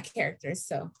they're my characters,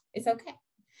 so it's okay.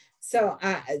 So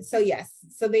yes,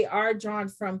 so they are drawn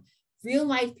from real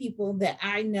life people that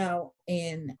I know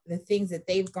and the things that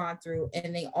they've gone through,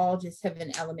 and they all just have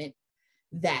an element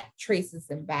that traces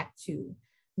them back to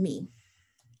me.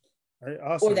 All right,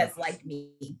 awesome. Or that's like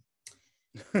me.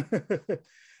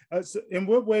 So in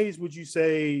what ways would you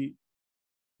say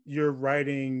your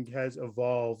writing has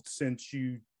evolved since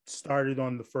you started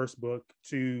on the first book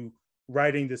to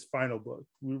writing this final book?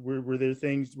 Were there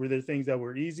things that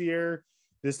were easier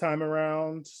this time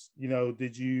around?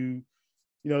 Did you,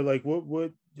 like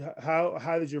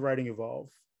how did your writing evolve?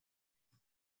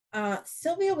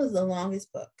 Sylvia was the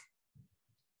longest book.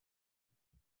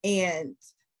 And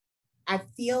I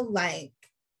feel like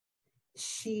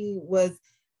she was,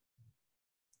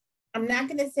 I'm not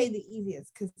going to say the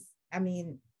easiest, because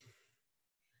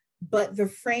but the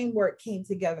framework came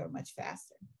together much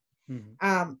faster.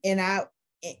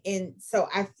 And so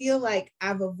I feel like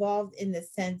I've evolved in the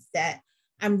sense that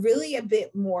I'm really a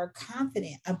bit more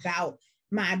confident about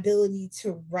my ability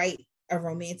to write a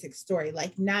romantic story.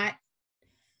 Like, not,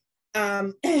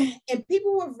 and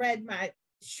people who have read my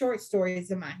short stories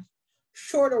and my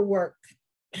shorter work,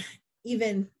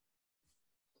 even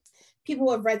people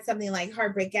who have read something like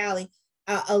Heartbreak Alley,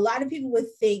 a lot of people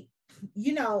would think,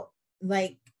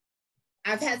 like,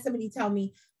 I've had somebody tell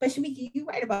me, but Shameka, you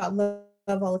write about love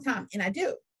all the time. And I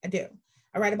do.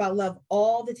 I write about love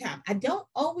all the time. I don't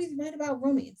always write about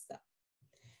romance stuff.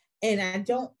 And I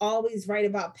don't always write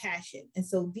about passion. And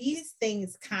so these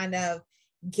things kind of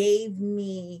gave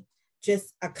me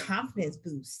just a confidence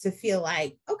boost to feel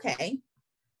like, okay,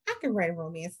 I can write a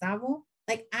romance novel.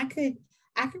 Like, I could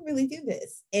really do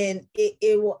this. And it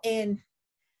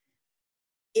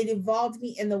evolved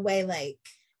me in the way, like,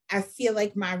 I feel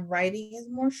like my writing is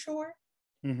more sure.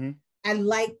 I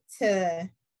like to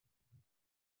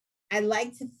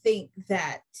think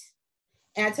that,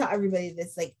 and I tell everybody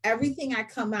this, like, everything I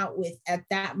come out with at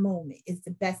that moment is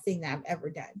the best thing that I've ever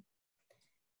done.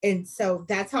 And so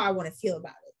that's how I want to feel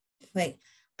about it. Like,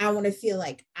 I want to feel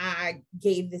like I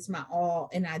gave this my all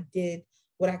and I did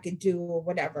what I could do or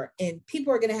whatever. And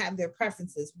people are going to have their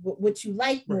preferences. What you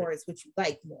like more is what you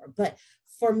like more. But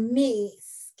for me,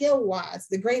 skill-wise,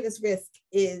 the greatest risk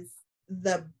is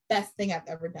the best thing I've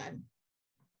ever done.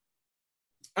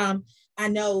 I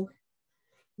know,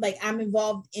 like, I'm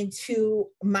involved into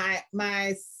my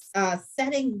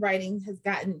setting writing has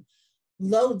gotten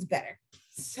loads better.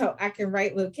 So I can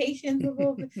write locations a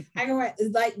little bit. I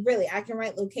can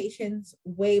write locations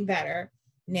way better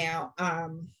now.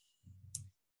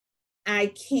 I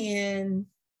can,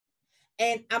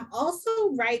 and I'm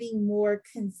also writing more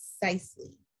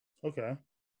concisely. Okay.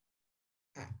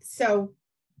 So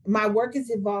my work has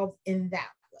evolved in that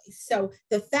way. So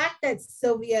the fact that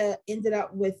Sylvia ended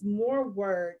up with more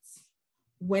words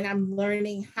when I'm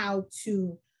learning how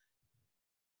to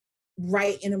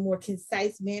write in a more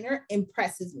concise manner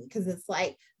impresses me, because it's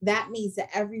like that means that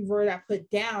every word I put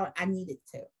down, I needed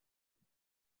to.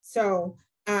 So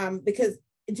because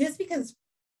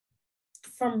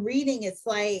from reading, it's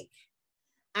like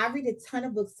I read a ton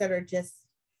of books that are just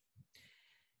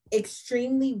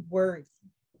extremely wordy.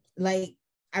 Like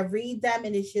I read them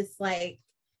and it's just like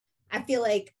I feel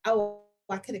like, oh,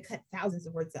 I could have cut thousands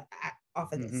of words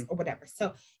off of this or whatever.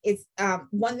 So it's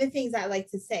one of the things I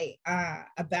like to say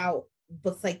about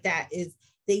books like that is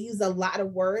they use a lot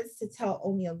of words to tell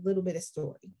only a little bit of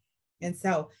story. And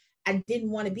so I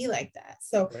didn't want to be like that.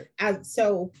 So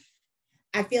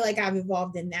I feel like I've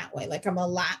evolved in that way. Like I'm a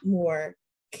lot more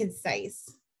concise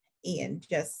and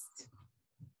just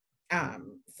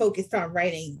focused on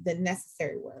writing the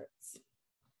necessary words.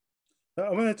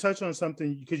 I'm going to touch on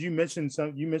something because you mentioned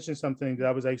something that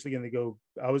I was actually going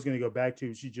to go back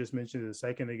to. She just mentioned it a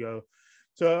second ago.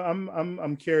 So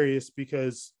I'm curious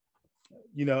because,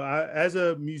 you know, as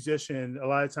a musician, a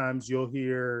lot of times you'll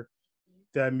hear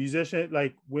that musician,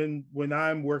 like when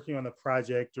I'm working on a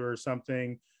project or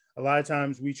something, a lot of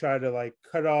times we try to like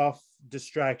cut off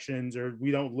distractions, or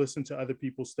we don't listen to other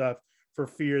people's stuff for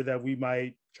fear that we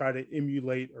might try to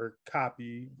emulate or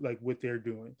copy like what they're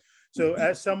doing. So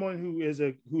as someone who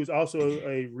is also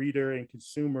a reader and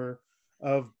consumer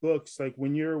of books, like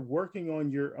when you're working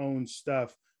on your own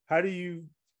stuff, how do you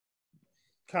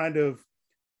kind of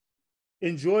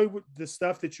enjoy the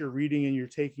stuff that you're reading and you're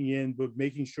taking in, but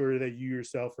making sure that you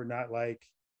yourself are not like,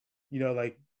 you know,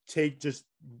 like just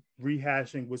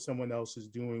rehashing what someone else is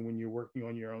doing when you're working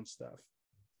on your own stuff?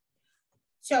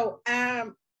 So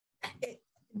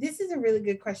this is a really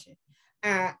good question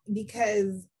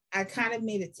because I kind of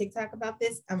made a TikTok about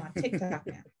this. I'm on TikTok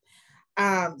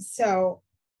now. So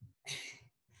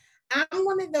I'm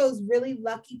one of those really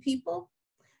lucky people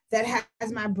that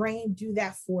has my brain do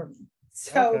that for me.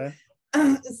 So,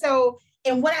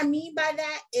 and what I mean by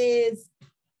that is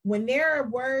when there are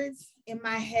words in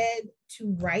my head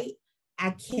to write, I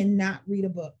cannot read a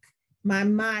book. My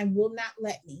mind will not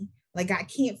let me. Like I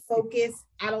can't focus.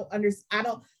 I don't understand.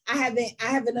 I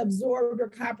haven't absorbed or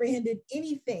comprehended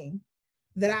anything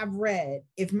that I've read.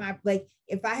 If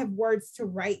I have words to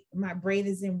write, my brain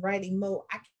is in writing mode.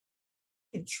 I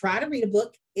can try to read a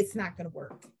book. It's not going to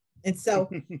work. And so,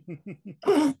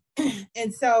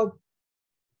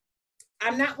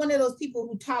 I'm not one of those people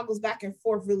who toggles back and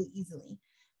forth really easily.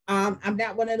 I'm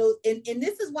not one of those, and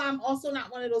this is why I'm also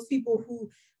not one of those people who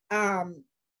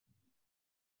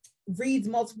reads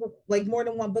more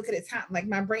than one book at a time. Like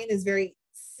my brain is very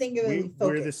singularly focused.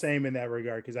 We're the same in that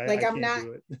regard because I can't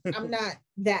do it. I'm not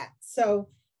that. So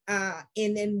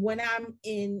and then when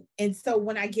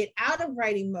I get out of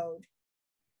writing mode,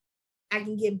 I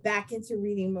can get back into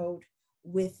reading mode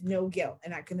with no guilt,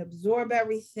 and I can absorb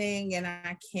everything, and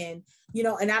I can,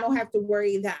 and I don't have to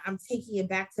worry that I'm taking it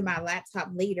back to my laptop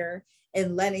later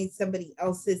and letting somebody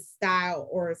else's style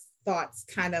or thoughts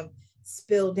kind of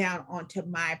spill down onto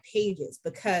my pages,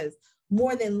 because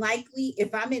more than likely,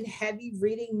 if I'm in heavy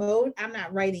reading mode, I'm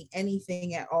not writing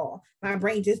anything at all. My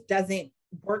brain just doesn't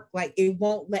work, like it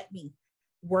won't let me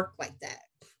work like that.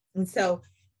 And so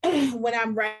when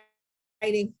I'm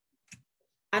writing,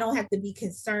 I don't have to be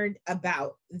concerned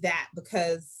about that,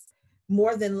 because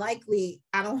more than likely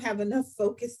I don't have enough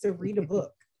focus to read a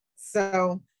book.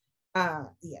 So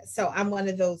so I'm one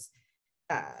of those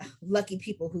lucky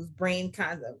people whose brain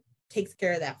kind of takes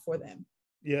care of that for them.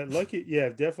 Yeah, lucky. Yeah,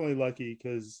 definitely lucky,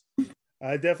 because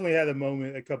I definitely had a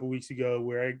moment a couple weeks ago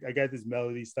where I got this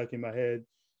melody stuck in my head,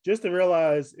 just to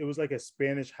realize it was like a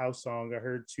Spanish house song I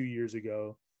heard 2 years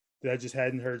ago that I just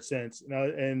hadn't heard since,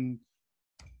 and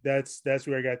that's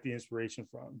where I got the inspiration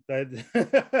from. So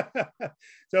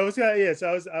it's kind of,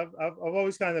 So I've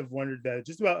always kind of wondered that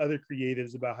just about other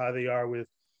creatives, about how they are with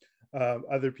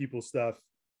other people's stuff,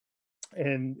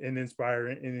 and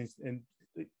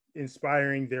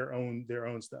inspiring their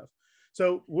own stuff.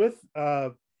 So with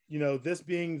this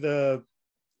being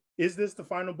is this the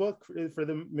final book for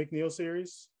the McNeal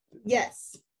series?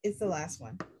 Yes, it's the last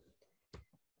one.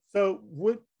 So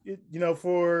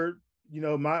for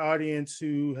my audience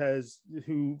who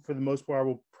for the most part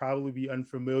will probably be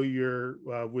unfamiliar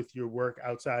with your work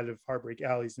outside of Heartbreak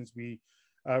Alley, since we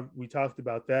talked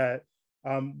about that.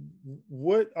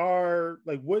 What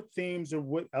themes or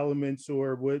what elements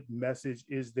or what message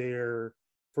is there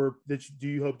do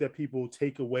you hope that people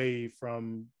take away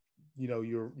from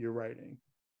your writing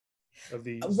of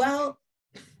these? Well,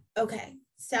 okay,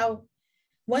 so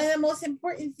one of the most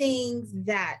important things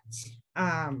that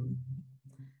I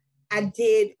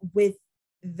did with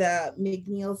the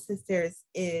McNeal sisters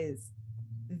is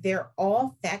they're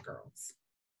all fat girls.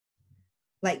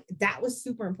 Like that was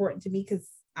super important to me because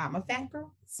I'm a fat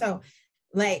girl. So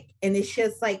like, and it's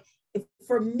just like,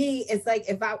 for me, it's like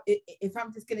if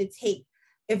I'm just gonna take,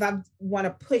 if I want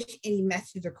to push any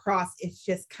message across, it's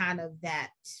just kind of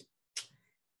that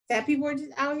fat people are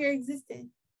just out here existing,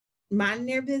 minding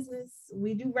their business.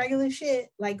 We do regular shit,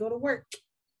 like go to work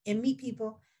and meet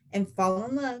people and fall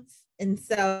in love. And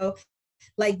so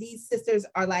like these sisters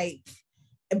are like,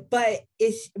 but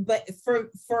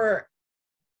for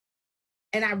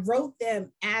and I wrote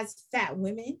them as fat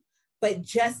women, but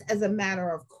just as a matter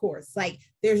of course. Like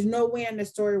there's nowhere in the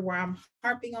story where I'm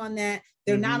harping on that.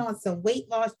 They're not on some weight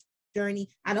loss journey.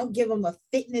 I don't give them a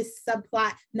fitness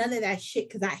subplot, none of that shit,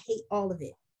 because I hate all of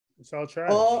it. It's all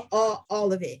trash.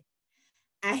 All of it.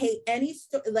 I hate any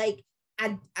story. Like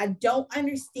I don't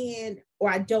understand, or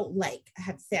I don't like, I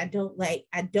have to say I don't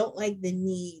like the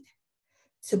need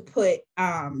to put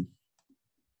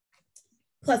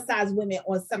plus size women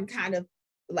on some kind of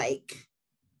like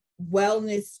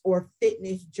wellness or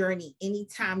fitness journey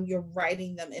anytime you're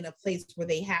writing them in a place where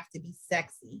they have to be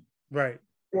sexy, right,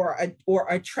 or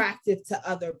attractive to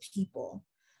other people.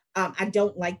 I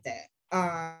don't like that.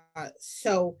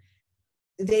 So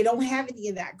they don't have any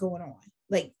of that going on.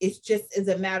 Like it's just as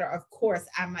a matter of course,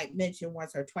 I might mention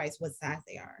once or twice what size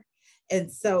they are. And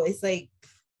so it's like,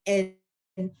 and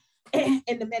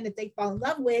the men that they fall in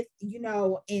love with, you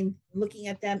know, and looking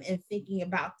at them and thinking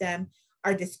about them,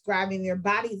 are describing their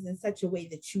bodies in such a way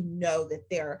that you know that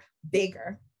they're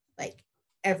bigger, like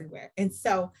everywhere. And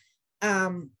so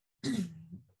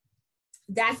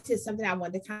that's just something I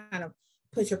wanted to kind of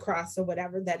push across or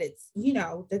whatever, that it's, you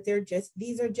know, that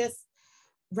these are just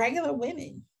regular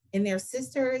women and they're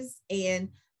sisters, and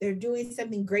they're doing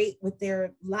something great with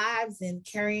their lives and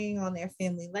carrying on their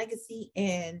family legacy,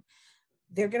 and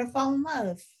they're going to fall in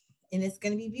love and it's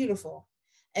going to be beautiful.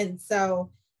 And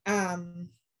so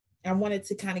I wanted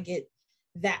to kind of get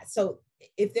that. So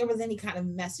if there was any kind of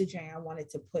messaging I wanted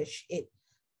to push,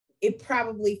 it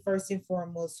probably first and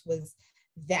foremost was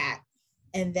that.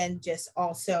 And then just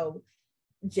also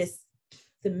just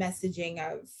the messaging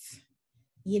of,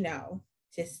 you know,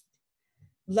 just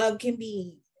love can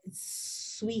be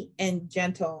sweet and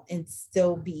gentle and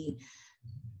still be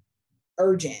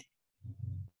urgent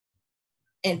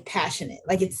and passionate.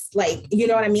 Like it's like, you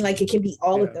know what I mean? Like it can be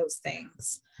all of those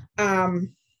things.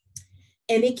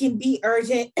 And it can be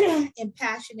urgent and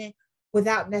passionate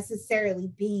without necessarily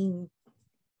being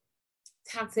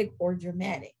toxic or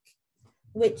dramatic,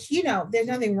 which, you know, there's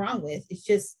nothing wrong with. It's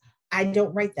just, I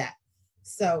don't write that.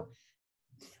 So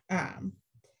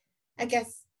I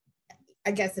guess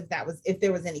if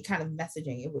there was any kind of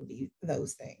messaging, it would be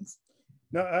those things.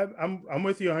 No, I'm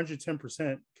with you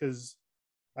 110%, because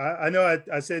I know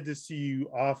I said this to you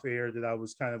off air that I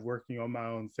was kind of working on my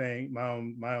own thing,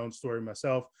 my own story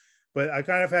myself, but I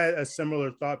kind of had a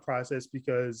similar thought process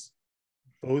because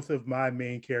both of my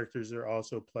main characters are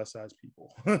also plus size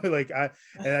people. Like I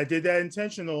did that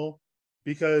intentional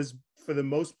because for the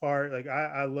most part, like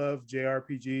I love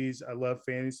JRPGs, I love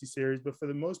fantasy series, but for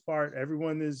the most part,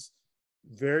 everyone is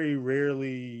very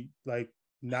rarely like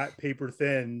not paper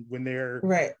thin when they're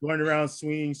going around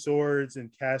swinging swords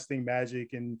and casting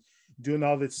magic and doing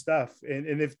all this stuff.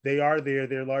 And if they are there,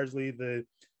 they're largely the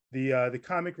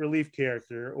comic relief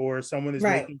character, or someone is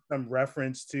making some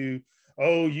reference to,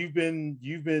 oh, you've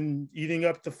been eating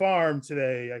up the farm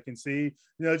today. I can see,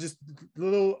 you know, just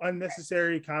little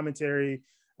unnecessary commentary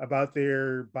about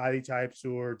their body types,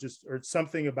 or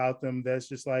something about them that's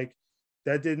just like,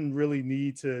 that didn't really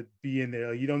need to be in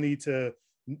there. You don't need to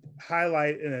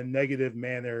highlight in a negative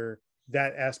manner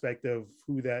that aspect of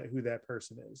who that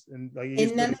person is, and like,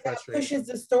 and none of that pushes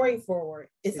the story forward.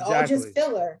 It's all just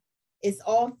filler. It's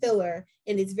all filler,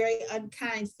 and it's very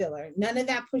unkind filler. None of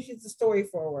that pushes the story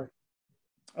forward.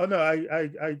 Oh no, I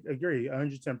agree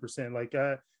 110%. Like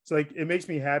so like it makes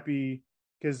me happy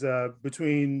because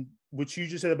between what you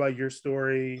just said about your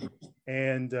story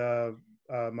and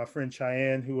my friend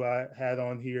Cheyenne, who I had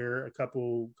on here a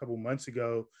couple months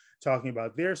ago, talking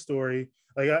about their story.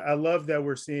 Like I love that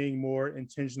we're seeing more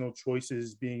intentional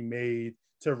choices being made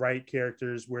to write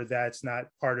characters where that's not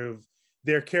part of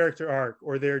their character arc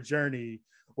or their journey,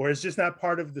 or it's just not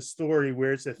part of the story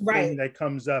where it's a thing that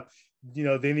comes up. You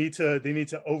know, they need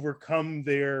to overcome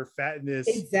their fatness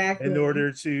in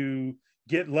order to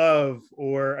get love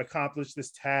or accomplish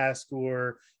this task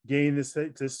or gain this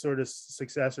sort of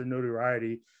success or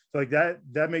notoriety. So like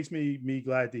that makes me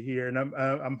glad to hear. And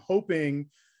I'm hoping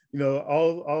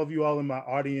all of you all in my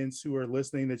audience who are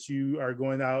listening, that you are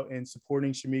going out and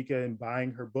supporting Shameka and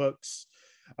buying her books.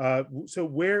 So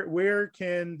where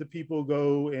can the people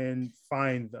go and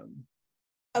find them?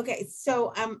 Okay,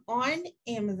 so I'm on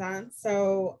Amazon.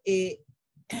 So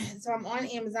I'm on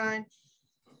Amazon.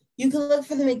 You can look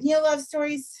for the McNeal Love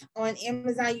Stories on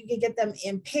Amazon. You can get them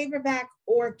in paperback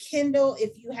or Kindle.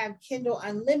 If you have Kindle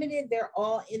Unlimited, they're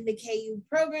all in the KU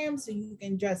program. So you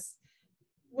can just,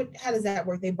 how does that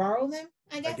work? They borrow them,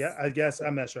 I guess? I guess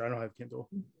I'm not sure. I don't have Kindle.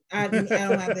 I don't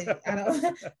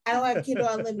have Kindle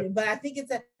Unlimited, but I think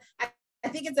it's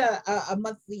a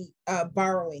monthly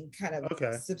borrowing kind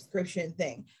of subscription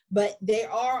thing. But they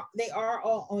are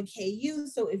all on KU.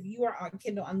 So if you are on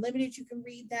Kindle Unlimited, you can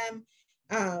read them.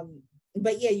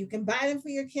 But yeah, you can buy them for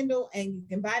your Kindle and you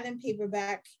can buy them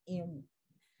paperback, and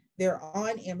they're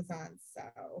on Amazon.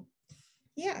 So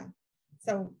yeah.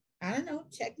 So I don't know.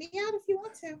 Check me out if you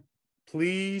want to.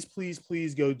 Please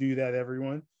go do that,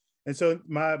 everyone. And so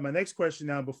my next question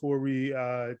now, before we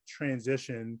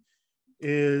transition,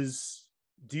 is,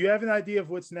 do you have an idea of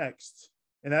what's next?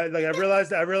 And I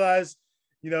realized,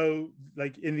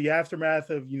 like in the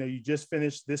aftermath of, you just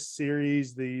finished this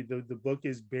series, the book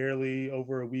is barely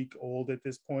over a week old at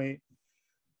this point.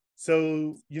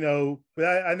 So, but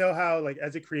I know how, like,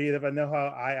 as a creative, I know how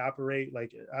I operate.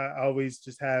 Like, I always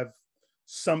just have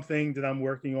something that I'm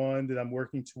working on, that I'm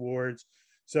working towards.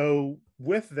 So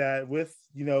with that,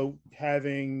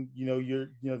 having,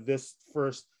 this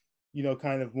first,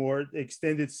 kind of more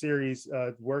extended series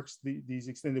works, these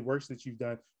extended works that you've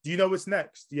done, do you know what's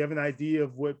next? Do you have an idea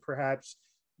of what perhaps,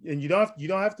 and you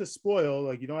don't have to spoil,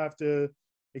 like, you don't have to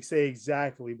say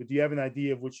exactly, but do you have an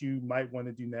idea of what you might want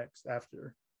to do next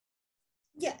after?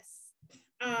 Yes.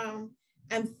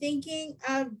 I'm thinking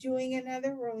of doing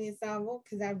another romance novel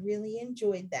because I really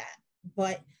enjoyed that.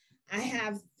 But I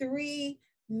have three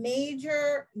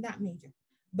three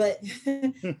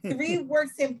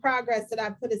works in progress that I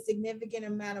put a significant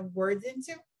amount of words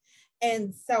into.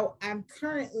 And so I'm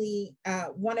currently,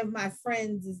 one of my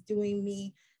friends is doing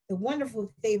me the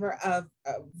wonderful favor of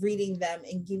reading them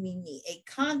and giving me a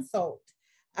consult,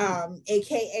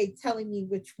 AKA telling me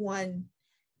which one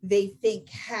they think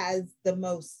has the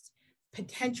most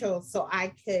potential, so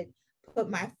I could put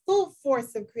my full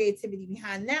force of creativity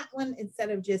behind that one instead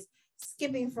of just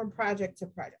skipping from project to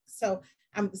project. So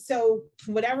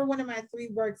whatever one of my three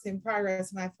works in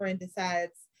progress my friend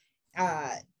decides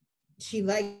she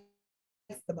likes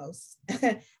the most,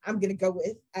 I'm gonna go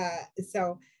with.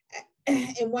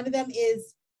 And one of them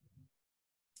is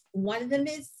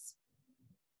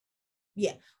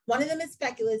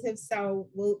speculative. So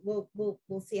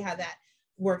we'll see how that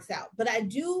works out. But I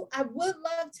would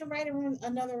love to write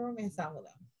another romance novel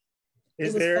though.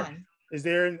 Is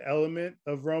there an element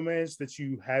of romance that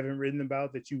you haven't written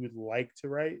about that you would like to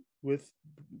write with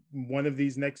one of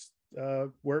these next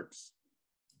works?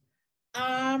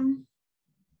 I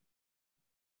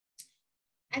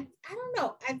don't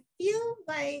know. I feel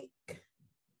like,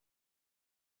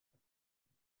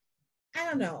 I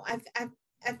don't know.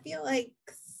 I feel like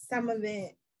some of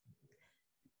it,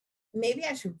 maybe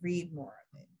I should read more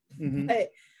of it. Mm-hmm.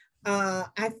 But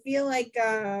I feel like,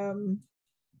 I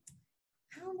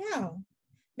don't know,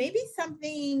 maybe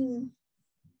something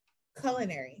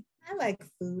culinary. I like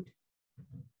food.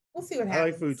 We'll see what happens. I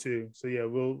like food too. So yeah,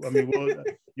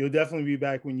 you'll definitely be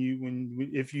back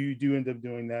if you do end up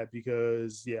doing that,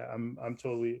 because yeah, I'm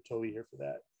totally here for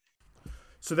that.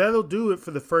 So that'll do it for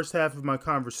the first half of my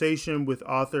conversation with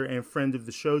author and friend of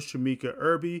the show, Shameka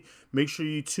Erby. Make sure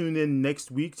you tune in next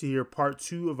week to hear part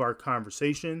 2 of our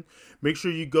conversation. Make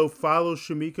sure you go follow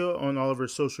Shameka on all of her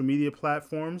social media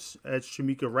platforms at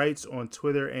Shameka Writes on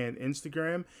Twitter and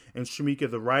Instagram, and Shameka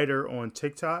the Writer on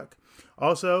TikTok.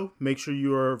 Also, make sure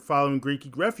you are following Great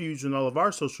Geek Refuge on all of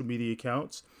our social media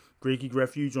accounts. Great Geek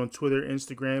Refuge on Twitter,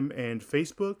 Instagram, and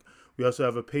Facebook. We also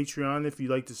have a Patreon if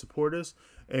you'd like to support us.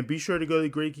 And be sure to go to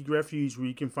Great Geek Refuge, where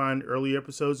you can find early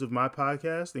episodes of my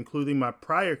podcast, including my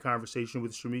prior conversation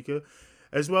with Shameka,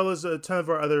 as well as a ton of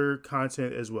our other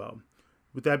content as well.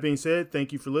 With that being said,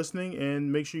 thank you for listening,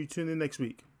 and make sure you tune in next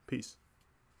week. Peace.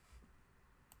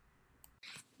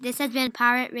 This has been a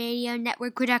Pirate Radio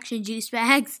Network production, Juice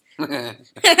Bags.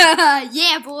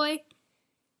 Yeah, boy.